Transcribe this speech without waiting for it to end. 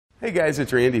Hey guys,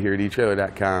 it's Randy here at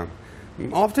etrailer.com.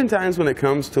 Oftentimes when it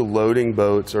comes to loading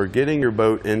boats or getting your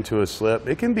boat into a slip,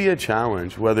 it can be a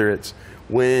challenge, whether it's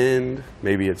wind,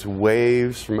 maybe it's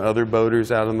waves from other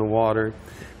boaters out on the water,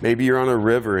 maybe you're on a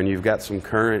river and you've got some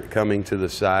current coming to the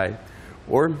side,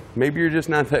 or maybe you're just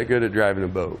not that good at driving a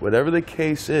boat. Whatever the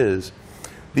case is,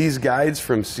 these guides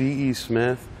from C.E.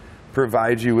 Smith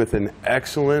provide you with an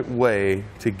excellent way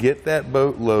to get that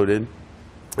boat loaded.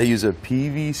 They use a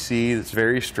PVC that's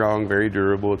very strong, very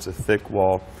durable. It's a thick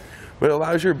wall, but it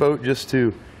allows your boat just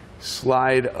to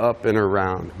slide up and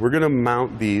around. We're going to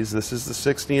mount these. This is the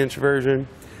 60-inch version.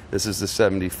 This is the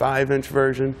 75-inch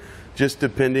version. Just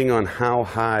depending on how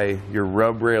high your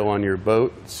rub rail on your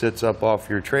boat sits up off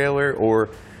your trailer, or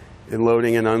in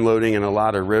loading and unloading in a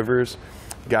lot of rivers,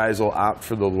 guys will opt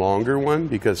for the longer one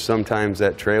because sometimes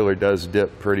that trailer does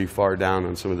dip pretty far down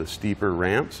on some of the steeper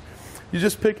ramps. You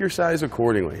just pick your size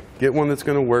accordingly. Get one that's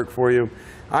going to work for you.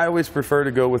 I always prefer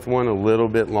to go with one a little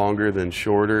bit longer than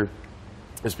shorter,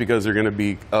 just because they're going to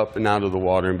be up and out of the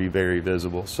water and be very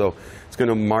visible. So it's going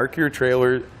to mark your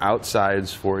trailer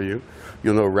outsides for you.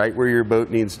 You'll know right where your boat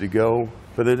needs to go,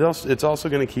 but it's also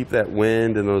going to keep that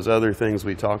wind and those other things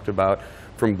we talked about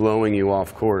from blowing you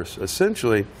off course.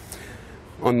 Essentially,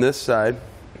 on this side,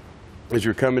 as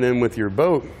you're coming in with your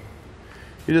boat,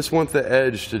 you just want the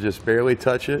edge to just barely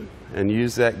touch it and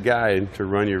use that guide to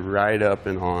run you right up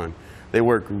and on. They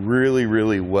work really,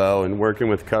 really well. And working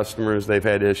with customers, they've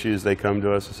had issues. They come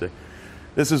to us and say,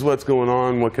 this is what's going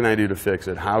on. What can I do to fix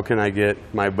it? How can I get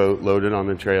my boat loaded on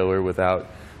the trailer without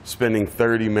spending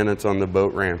 30 minutes on the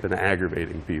boat ramp and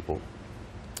aggravating people?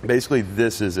 Basically,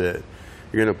 this is it.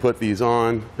 You're going to put these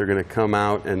on, they're going to come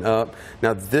out and up.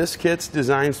 Now this kit's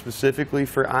designed specifically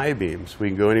for I-beams. We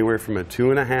can go anywhere from a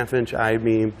 2.5-inch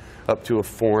I-beam up to a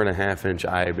 4.5-inch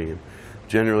I-beam.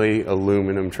 Generally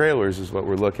aluminum trailers is what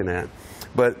we're looking at.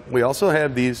 But we also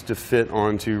have these to fit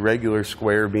onto regular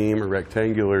square beam or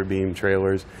rectangular beam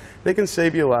trailers. They can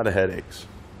save you a lot of headaches.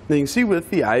 Now you can see with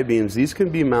the I-beams, these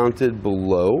can be mounted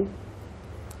below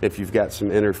if you've got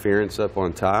some interference up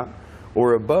on top,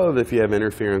 or above if you have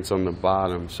interference on the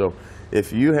bottom. So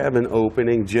if you have an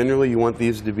opening, generally you want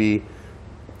these to be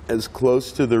as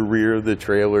close to the rear of the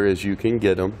trailer as you can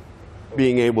get them.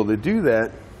 Being able to do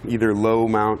that, either low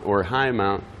mount or high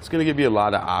mount, it's going to give you a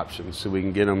lot of options so we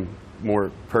can get them more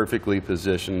perfectly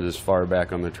positioned as far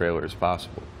back on the trailer as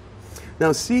possible.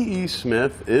 Now C.E.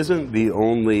 Smith isn't the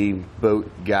only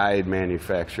boat guide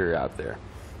manufacturer out there.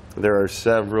 There are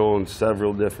several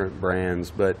different brands,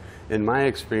 but in my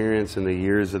experience in the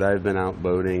years that I've been out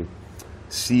boating,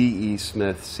 C.E.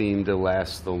 Smith seemed to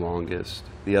last the longest.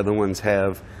 The other ones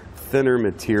have thinner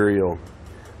material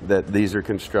that these are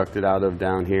constructed out of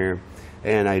down here,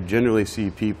 and I generally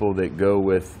see people that go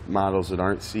with models that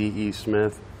aren't C.E.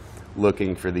 Smith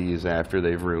looking for these after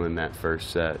they've ruined that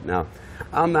first set. Now,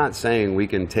 I'm not saying we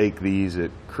can take these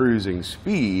at cruising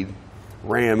speed,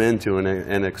 ram into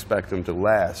and expect them to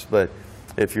last, but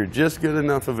if you're just good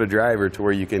enough of a driver to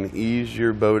where you can ease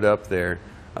your boat up there,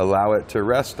 allow it to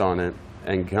rest on it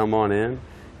and come on in,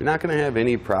 you're not going to have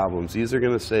any problems. These are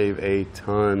going to save a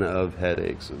ton of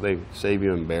headaches. They save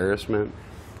you embarrassment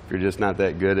if you're just not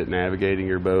that good at navigating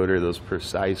your boat or those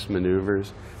precise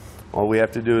maneuvers. All we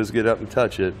have to do is get up and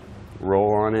touch it,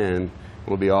 roll on in.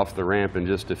 We'll be off the ramp in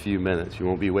just a few minutes. You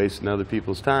won't be wasting other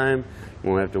people's time. You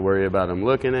won't have to worry about them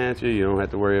looking at you. You don't have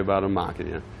to worry about them mocking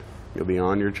you. You'll be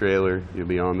on your trailer. You'll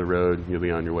be on the road. You'll be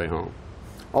on your way home.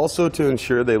 Also, to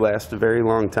ensure they last a very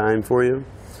long time for you,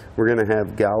 we're going to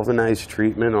have galvanized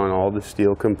treatment on all the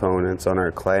steel components, on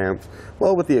our clamps,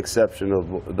 well, with the exception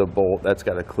of the bolt. That's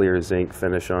got a clear zinc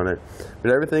finish on it.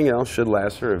 But everything else should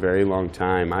last for a very long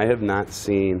time. I have not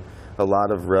seen a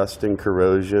lot of rust and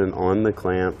corrosion on the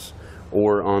clamps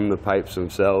or on the pipes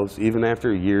themselves, even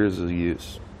after years of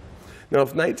use. Now,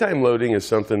 if nighttime loading is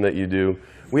something that you do,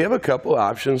 we have a couple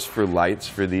options for lights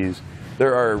for these.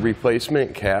 There are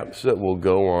replacement caps that will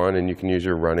go on, and you can use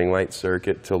your running light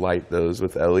circuit to light those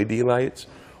with LED lights.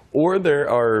 Or there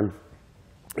are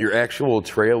your actual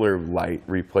trailer light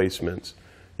replacements.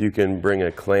 You can bring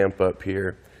a clamp up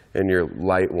here, and your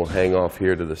light will hang off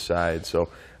here to the side. So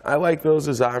I like those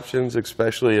as options,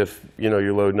 especially if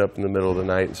you're loading up in the middle of the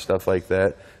night and stuff like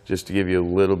that, just to give you a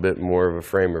little bit more of a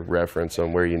frame of reference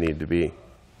on where you need to be.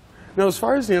 Now, as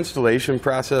far as the installation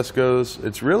process goes,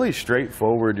 it's really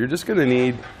straightforward. You're just going to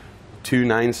need 2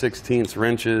 9/16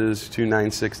 wrenches, 2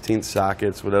 9/16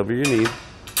 sockets, whatever you need.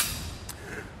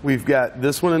 We've got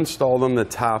this one installed on the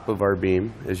top of our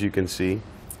beam, as you can see.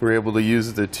 We're able to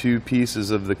use the 2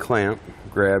 pieces of the clamp,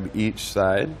 grab each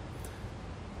side.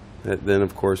 Then,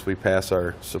 of course, we pass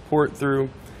our support through,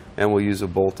 and we'll use a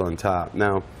bolt on top.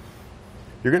 Now,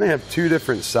 you're going to have two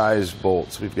different sized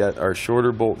bolts. We've got our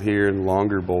shorter bolt here and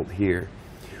longer bolt here.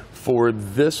 For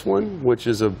this one, which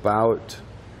is about,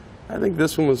 I think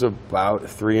this one was about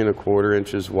 3 1/4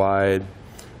 inches wide.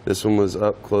 This one was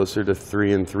up closer to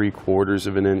 3 3/4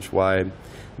 of an inch wide.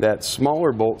 That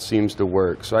smaller bolt seems to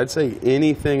work. So I'd say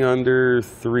anything under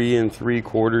 3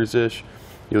 3/4-ish,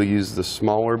 you'll use the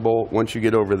smaller bolt. Once you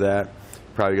get over that,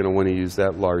 you're probably going to want to use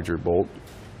that larger bolt.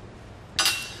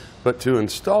 But to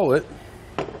install it,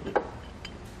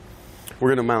 we're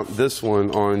going to mount this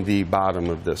one on the bottom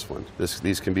of this one.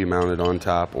 These can be mounted on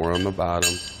top or on the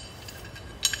bottom.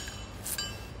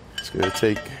 It's going to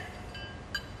take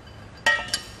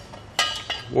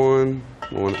one,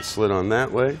 we'll want it slid on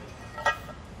that way.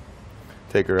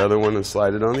 Take our other one and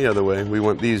slide it on the other way. We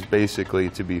want these basically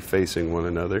to be facing one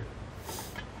another.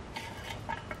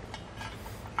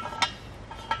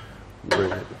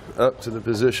 Bring it up to the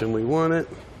position we want it.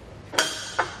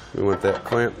 We want that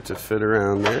clamp to fit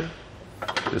around there,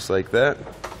 just like that.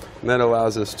 And that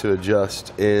allows us to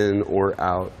adjust in or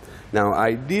out. Now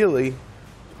ideally,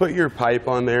 put your pipe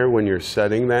on there when you're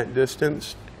setting that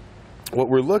distance. What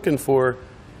we're looking for,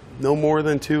 no more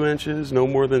than 2 inches, no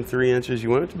more than 3 inches. You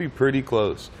want it to be pretty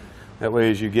close. That way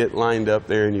as you get lined up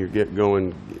there and you get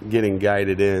going, getting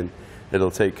guided in, it'll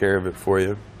take care of it for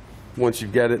you. Once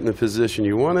you've got it in the position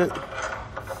you want it,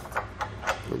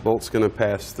 the bolt's going to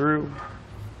pass through.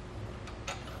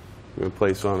 We're going to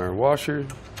place on our washer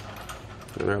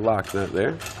and our lock nut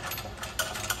there.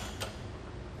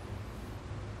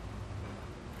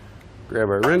 Grab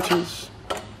our wrenches.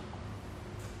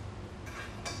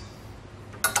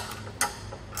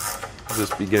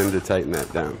 Just begin to tighten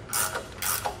that down.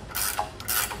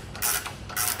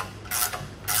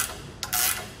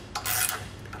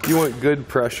 You want good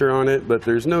pressure on it, but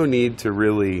there's no need to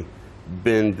really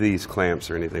bend these clamps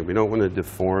or anything. We don't want to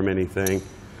deform anything.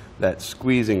 That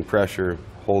squeezing pressure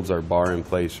holds our bar in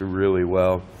place really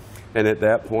well. And at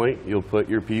that point, you'll put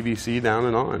your PVC down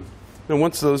and on. And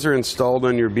once those are installed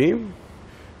on your beam,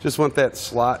 just want that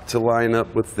slot to line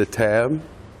up with the tab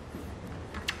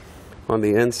on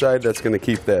the inside. That's going to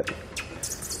keep that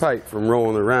pipe from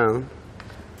rolling around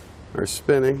or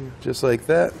spinning, just like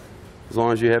that. As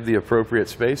long as you have the appropriate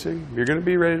spacing, you're going to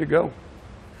be ready to go.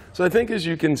 So I think, as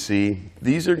you can see,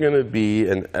 these are going to be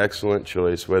an excellent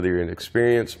choice, whether you're an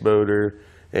experienced boater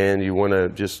and you want to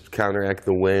just counteract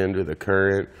the wind or the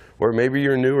current, or maybe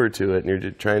you're newer to it and you're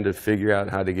just trying to figure out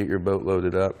how to get your boat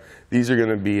loaded up. These are going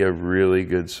to be a really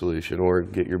good solution, or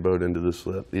get your boat into the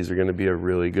slip. These are going to be a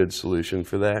really good solution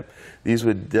for that. These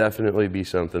would definitely be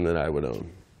something that I would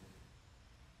own.